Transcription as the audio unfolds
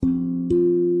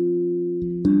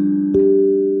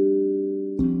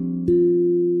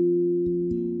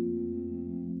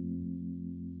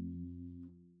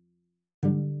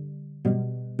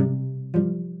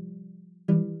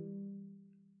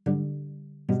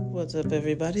What's up,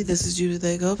 everybody? This is Judith.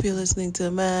 I hope you're listening to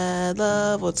Mad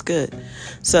Love. What's good?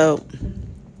 So,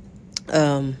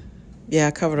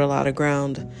 I covered a lot of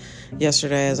ground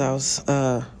yesterday as I was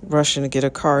rushing to get a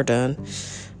car done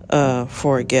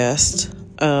for a guest.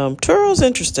 Turo's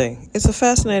interesting. It's a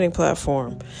fascinating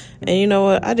platform. And you know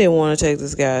what? I didn't want to take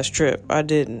this guy's trip. I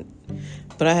didn't.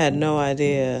 But I had no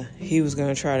idea he was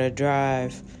going to try to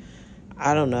drive,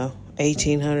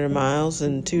 1,800 miles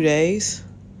in 2 days.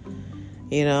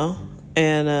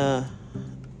 And I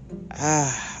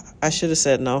should have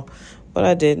said no, but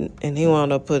I didn't, and he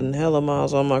wound up putting hella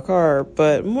miles on my car.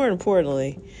 But more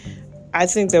importantly, I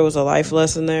think there was a life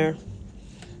lesson there,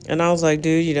 and I was like,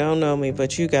 dude, you don't know me,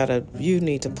 but you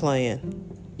need to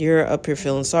plan. You're up here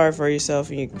feeling sorry for yourself,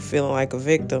 and you're feeling like a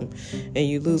victim, and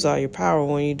you lose all your power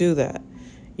when you do that.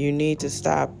 You need to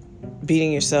stop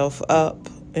beating yourself up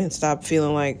and stop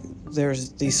feeling like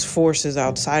there's these forces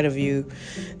outside of you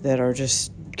that are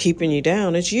just keeping you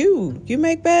down. It's you. You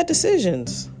make bad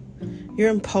decisions. You're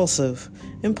impulsive.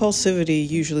 Impulsivity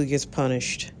usually gets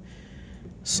punished.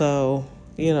 So,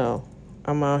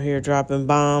 I'm out here dropping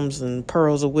bombs and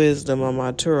pearls of wisdom on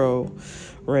my Turo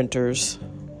renters.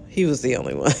 He was the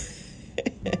only one.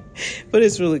 But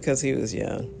it's really because he was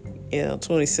young.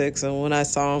 26. And when I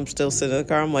saw him still sitting in the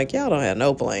car, I'm like, y'all don't have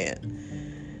no plan.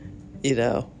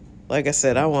 Like I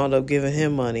said, I wound up giving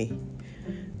him money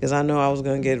because I know I was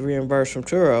going to get reimbursed from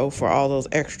Turo for all those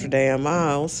extra damn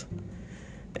miles.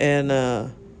 And, I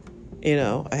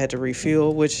had to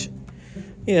refuel, which,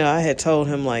 I had told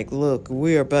him, like, look,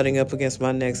 we are butting up against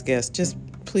my next guest. Just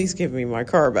please give me my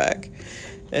car back.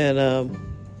 And,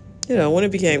 when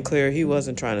it became clear he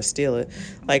wasn't trying to steal it,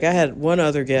 like I had one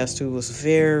other guest who was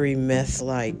very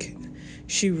meth-like.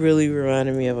 She really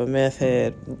reminded me of a meth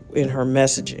head in her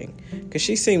messaging because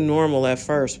she seemed normal at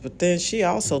first, but then she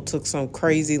also took some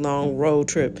crazy long road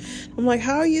trip. I'm like,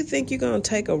 how do you think you're going to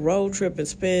take a road trip and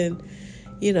spend,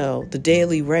 the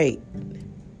daily rate?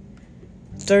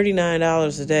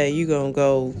 $39 a day,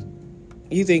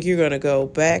 you think you're going to go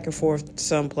back and forth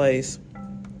someplace,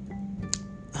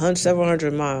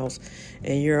 700 miles,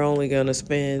 and you're only going to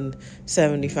spend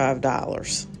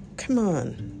 $75. Come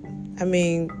on. I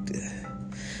mean,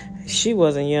 she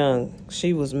wasn't young.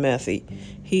 She was methy.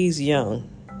 He's young.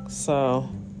 So,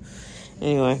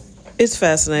 anyway, it's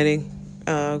fascinating.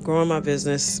 Growing my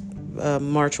business.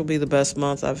 March will be the best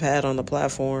month I've had on the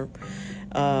platform.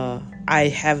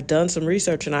 I have done some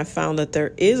research, and I found that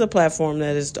there is a platform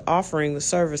that is offering the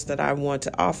service that I want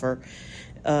to offer.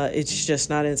 It's just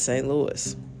not in St.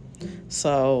 Louis.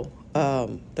 So,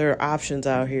 there are options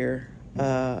out here.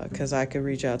 Because I could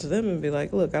reach out to them and be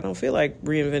like, look, I don't feel like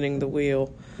reinventing the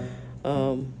wheel.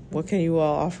 What can you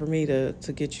all offer me to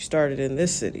get you started in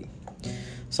this city?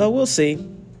 So we'll see.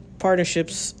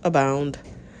 Partnerships abound.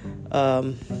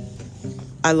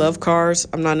 I love cars.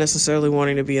 I'm not necessarily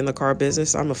wanting to be in the car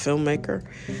business. I'm a filmmaker.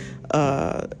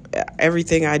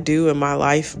 Everything I do in my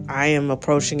life, I am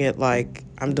approaching it like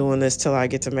I'm doing this till I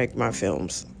get to make my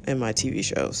films and my TV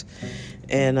shows.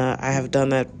 And I have done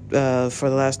that for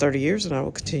the last 30 years, and I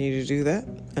will continue to do that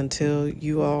until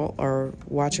you all are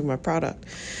watching my product.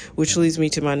 Which leads me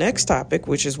to my next topic,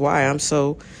 which is why I'm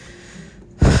so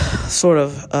sort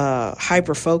of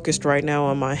hyper-focused right now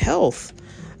on my health.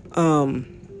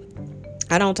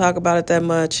 I don't talk about it that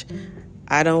much.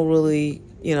 I don't really,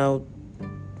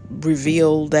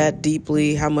 reveal that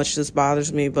deeply how much this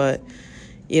bothers me, but,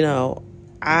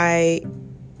 I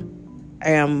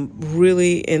am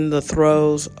really in the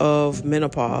throes of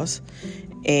menopause,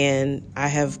 and I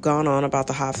have gone on about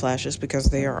the hot flashes because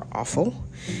they are awful,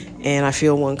 and I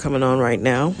feel one coming on right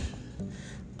now.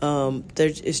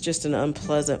 It's just an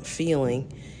unpleasant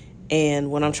feeling,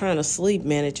 and when I'm trying to sleep,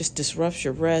 man, it just disrupts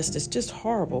your rest. It's just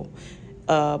horrible.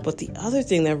 But the other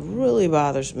thing that really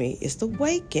bothers me is the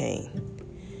weight gain.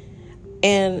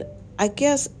 And I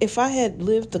guess if I had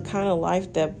lived the kind of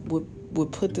life that would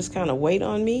put this kind of weight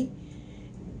on me,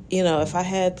 if I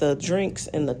had the drinks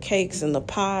and the cakes and the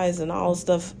pies and all the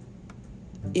stuff,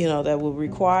 that would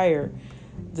require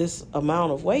this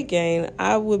amount of weight gain,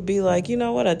 I would be like, you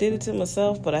know what, I did it to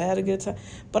myself, but I had a good time.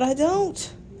 But I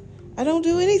don't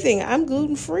do anything. I'm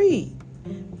gluten-free.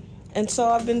 And so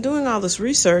I've been doing all this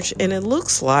research, and it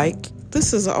looks like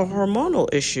this is a hormonal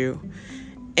issue.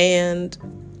 And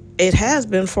it has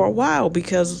been for a while,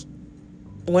 because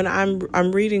when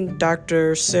I'm reading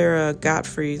Dr. Sarah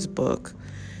Gottfried's book,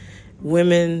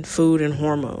 Women, Food, and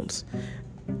Hormones.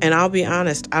 And I'll be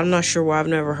honest, I'm not sure why I've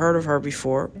never heard of her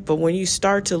before. But when you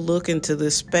start to look into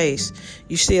this space,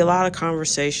 you see a lot of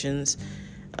conversations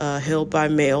held by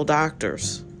male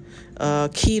doctors.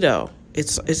 Keto,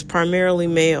 it's primarily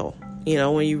male.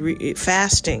 when you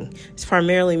fasting, it's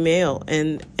primarily male,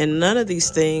 and none of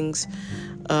these things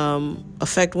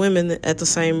affect women at the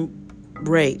same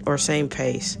rate or same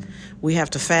pace. We have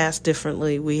to fast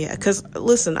differently. Because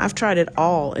listen, I've tried it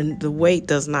all, and the weight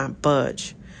does not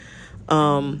budge.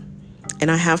 And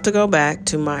I have to go back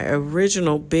to my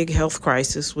original big health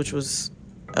crisis, which was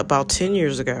about 10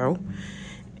 years ago,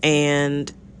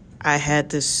 and I had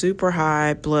this super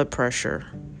high blood pressure.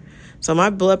 So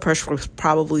my blood pressure was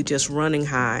probably just running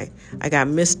high. I got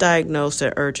misdiagnosed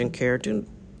at urgent care. Do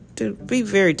be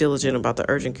very diligent about the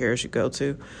urgent cares you go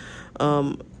to.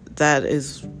 That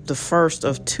is the first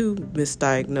of 2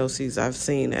 misdiagnoses I've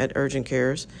seen at urgent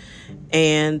cares.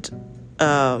 And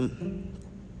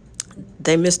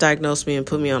they misdiagnosed me and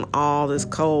put me on all this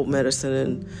cold medicine,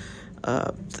 and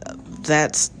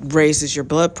that raises your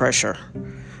blood pressure.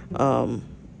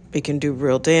 It can do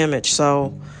real damage.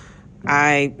 So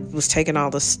I was taking all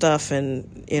this stuff, and,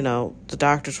 the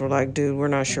doctors were like, dude, we're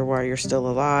not sure why you're still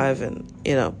alive. And,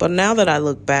 but now that I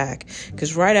look back,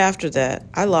 because right after that,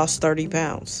 I lost 30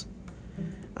 pounds.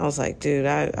 I was like, dude,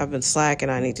 I've been slacking.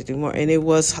 I need to do more. And it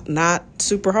was not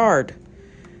super hard.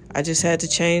 I just had to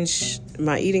change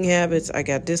my eating habits. I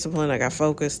got disciplined. I got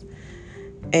focused.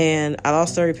 And I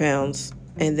lost 30 pounds.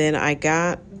 And then I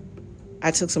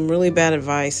took some really bad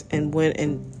advice and went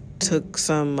and took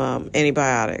some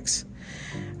antibiotics.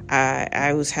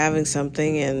 I was having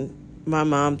something, and my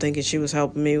mom, thinking she was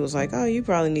helping me, was like, oh, you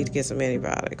probably need to get some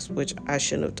antibiotics, which I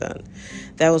shouldn't have done.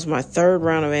 That was my 3rd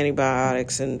round of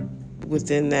antibiotics, and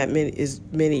within that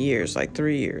many years, like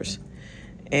 3 years.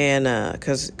 And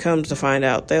because it comes to find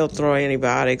out, they'll throw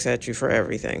antibiotics at you for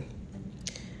everything.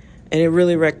 And it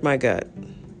really wrecked my gut.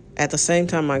 At the same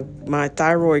time, my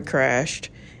thyroid crashed,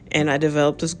 and I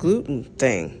developed this gluten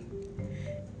thing.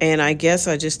 And I guess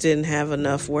I just didn't have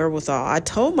enough wherewithal. I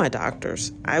told my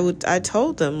doctors. I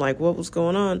told them, like, what was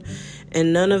going on.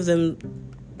 And none of them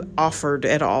offered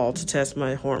at all to test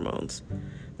my hormones.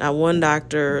 Now, one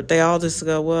doctor, they all just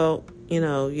go, well,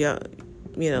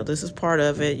 this is part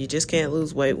of it. You just can't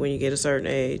lose weight when you get a certain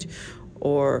age.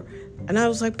 And I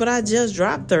was like, but I just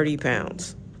dropped 30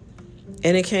 pounds.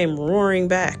 And it came roaring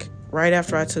back right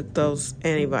after I took those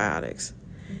antibiotics.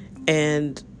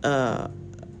 And,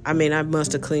 I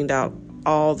must have cleaned out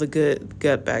all the good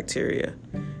gut bacteria,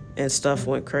 and stuff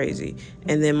went crazy.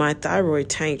 And then my thyroid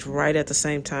tanked right at the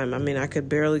same time. I could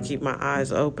barely keep my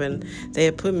eyes open. They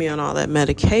had put me on all that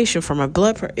medication for my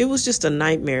blood pressure. It was just a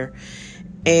nightmare.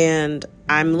 And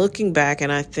I'm looking back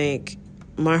and I think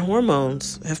my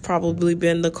hormones have probably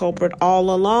been the culprit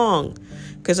all along,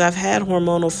 because I've had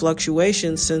hormonal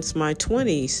fluctuations since my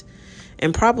 20s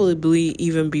and probably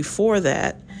even before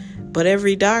that. But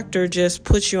every doctor just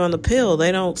puts you on the pill.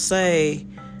 They don't say,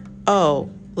 oh,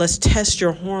 let's test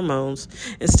your hormones.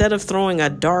 Instead of throwing a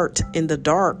dart in the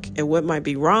dark at what might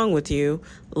be wrong with you,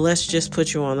 let's just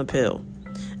put you on the pill.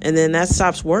 And then that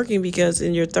stops working, because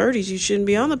in your 30s, you shouldn't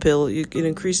be on the pill. It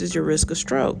increases your risk of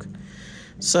stroke.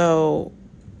 So,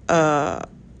 I'm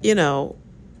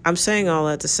saying all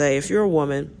that to say, if you're a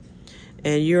woman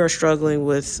and you're struggling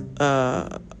with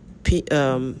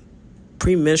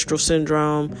premenstrual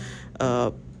syndrome,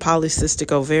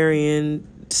 polycystic ovarian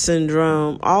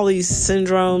syndrome, all these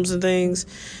syndromes and things,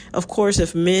 of course,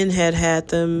 if men had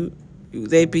them,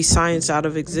 they'd be science out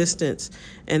of existence,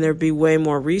 and there'd be way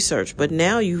more research. But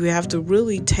now you have to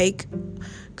really take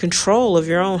control of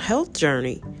your own health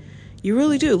journey. You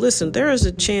really do. Listen, there is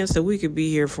a chance that we could be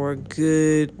here for a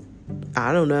good,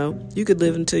 I don't know, you could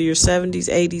live until your 70s,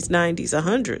 80s, 90s,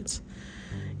 100s.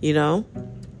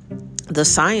 The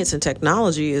science and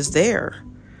technology is there.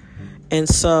 And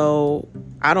so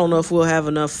I don't know if we'll have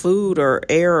enough food or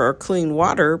air or clean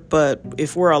water, but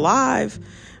if we're alive,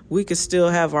 we could still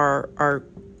have our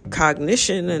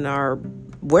cognition and our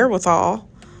wherewithal.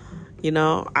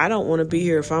 I don't want to be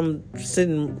here if I'm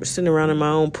sitting around in my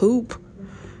own poop,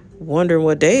 wondering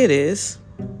what day it is.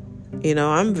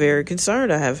 I'm very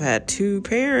concerned. I have had 2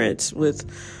 parents with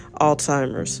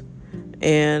Alzheimer's,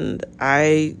 and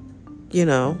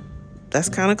that's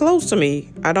kind of close to me.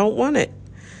 I don't want it.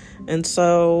 And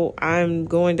so I'm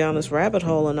going down this rabbit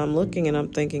hole, and I'm looking and I'm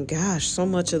thinking, gosh, so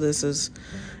much of this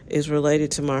is related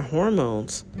to my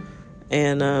hormones,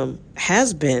 and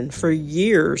has been for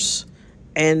years.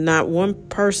 And not one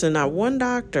person, not one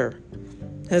doctor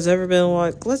has ever been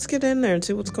like, let's get in there and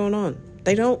see what's going on.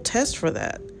 They don't test for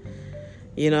that,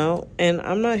 and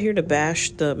I'm not here to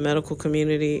bash the medical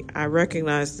community. I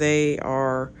recognize they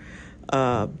are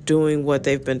doing what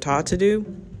they've been taught to do.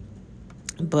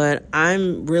 But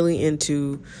I'm really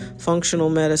into functional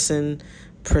medicine,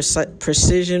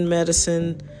 precision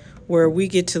medicine, where we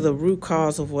get to the root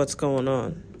cause of what's going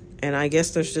on. And I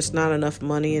guess there's just not enough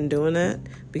money in doing that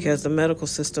because the medical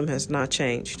system has not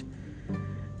changed.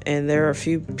 And there are a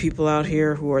few people out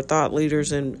here who are thought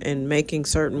leaders in making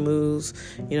certain moves.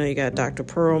 You know, you got Dr.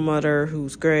 Perlmutter,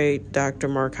 who's great, Dr.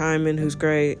 Mark Hyman, who's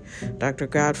great, Dr.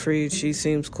 Gottfried, she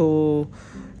seems cool.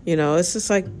 You know, it's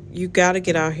just like you got to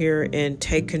get out here and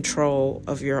take control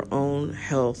of your own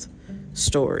health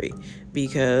story,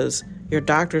 because your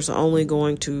doctor's only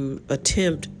going to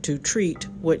attempt to treat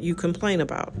what you complain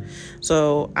about.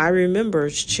 So I remember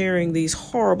sharing these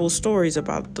horrible stories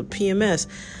about the PMS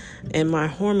and my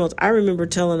hormones. I remember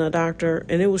telling a doctor,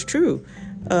 and it was true,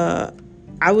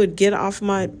 I would get off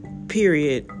my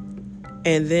period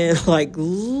and then like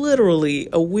literally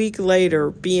a week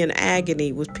later be in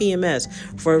agony with PMS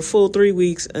for a full 3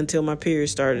 weeks until my period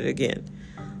started again.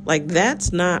 Like,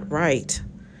 that's not right.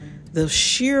 The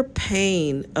sheer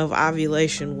pain of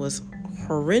ovulation was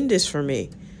horrendous for me.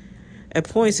 At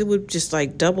points, it would just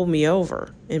like double me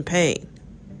over in pain.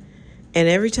 And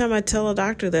every time I tell a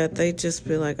doctor that, they just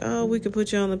be like, oh, we could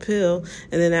put you on the pill.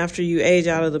 And then after you age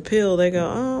out of the pill, they go,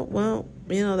 oh, well,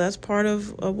 you know, that's part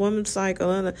of a woman's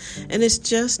cycle. And it's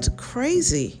just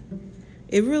crazy.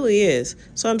 It really is.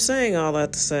 So I'm saying all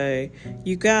that to say,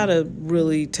 you got to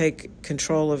really take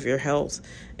control of your health.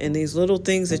 And these little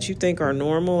things that you think are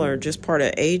normal or just part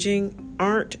of aging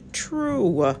aren't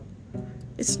true.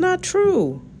 It's not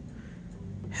true.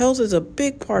 Health is a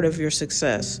big part of your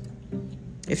success.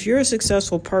 If you're a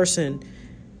successful person,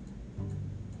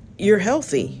 you're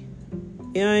healthy.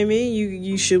 You know what I mean?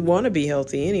 You should want to be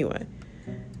healthy anyway.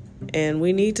 And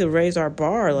we need to raise our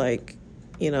bar, like,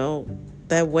 you know,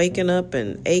 that waking up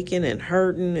and aching and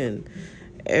hurting and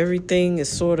everything is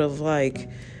sort of like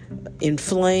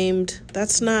inflamed.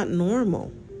 That's not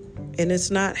normal. And it's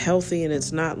not healthy, and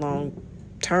it's not long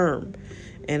term.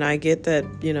 And I get that,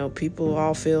 you know,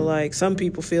 some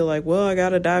people feel like, well, I got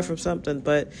to die from something.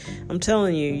 But I'm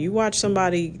telling you, you watch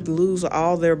somebody lose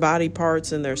all their body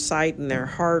parts and their sight and their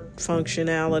heart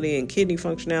functionality and kidney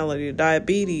functionality to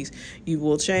diabetes, you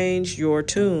will change your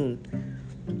tune.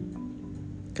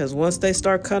 Because once they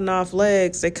start cutting off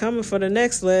legs, they're coming for the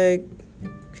next leg.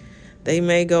 They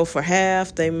may go for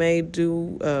half. They may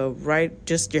do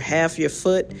just half your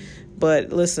foot. But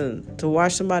listen, to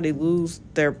watch somebody lose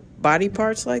their body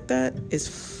parts like that is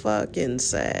fucking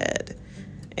sad.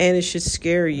 And it should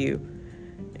scare you.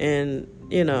 And,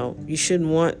 you know, you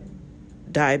shouldn't want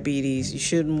diabetes. You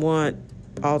shouldn't want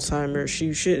Alzheimer's.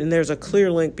 And there's a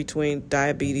clear link between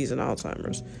diabetes and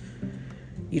Alzheimer's.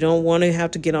 You don't want to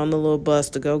have to get on the little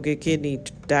bus to go get kidney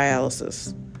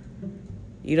dialysis.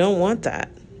 You don't want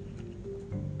that.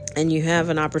 And you have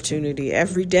an opportunity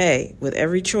every day with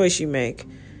every choice you make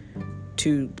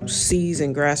to seize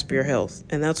and grasp your health.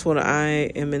 And that's what I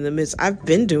am in the midst. I've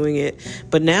been doing it,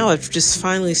 but now it just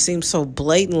finally seems so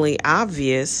blatantly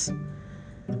obvious,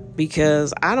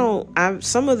 because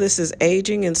some of this is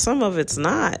aging and some of it's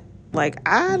not. Like,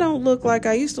 I don't look like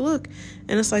I used to look.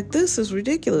 And it's like, this is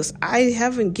ridiculous. I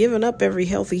haven't given up every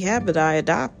healthy habit I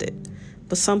adopted,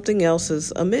 but something else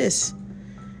is amiss.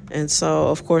 And so,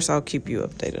 of course, I'll keep you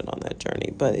updated on that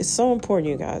journey. But it's so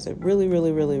important, you guys. It really,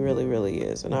 really, really, really, really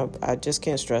is. And I just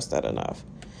can't stress that enough.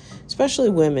 Especially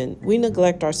women. We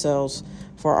neglect ourselves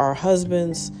for our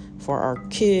husbands, for our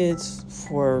kids,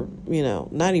 for, you know,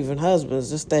 not even husbands,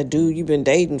 just that dude you've been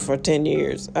dating for 10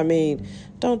 years. I mean,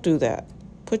 don't do that.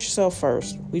 Put yourself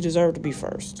first. We deserve to be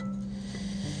first.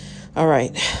 All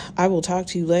right. I will talk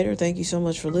to you later. Thank you so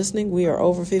much for listening. We are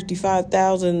over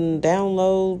 55,000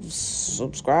 downloads,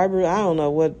 subscribers. I don't know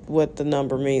what the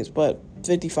number means, but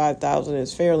 55,000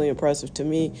 is fairly impressive to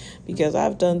me, because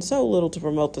I've done so little to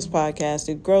promote this podcast.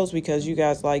 It grows because you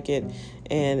guys like it,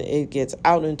 and it gets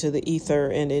out into the ether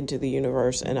and into the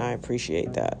universe, and I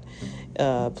appreciate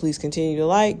that. Please continue to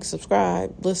like,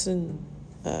 subscribe, listen,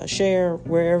 share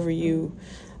wherever you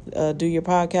do your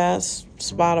podcasts,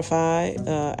 Spotify,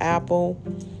 Apple,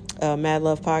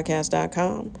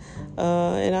 madlovepodcast.com.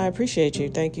 And I appreciate you.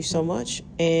 Thank you so much.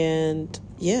 And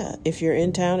yeah, if you're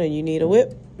in town and you need a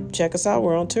whip, check us out.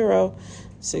 We're on Turo,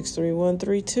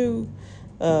 63132.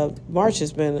 March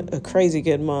has been a crazy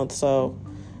good month, so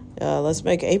let's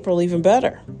make April even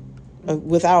better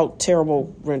without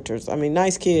terrible renters. I mean,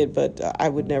 nice kid, but I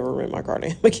would never rent my car to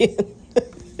him again.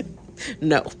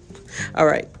 No. All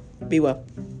right. Be well.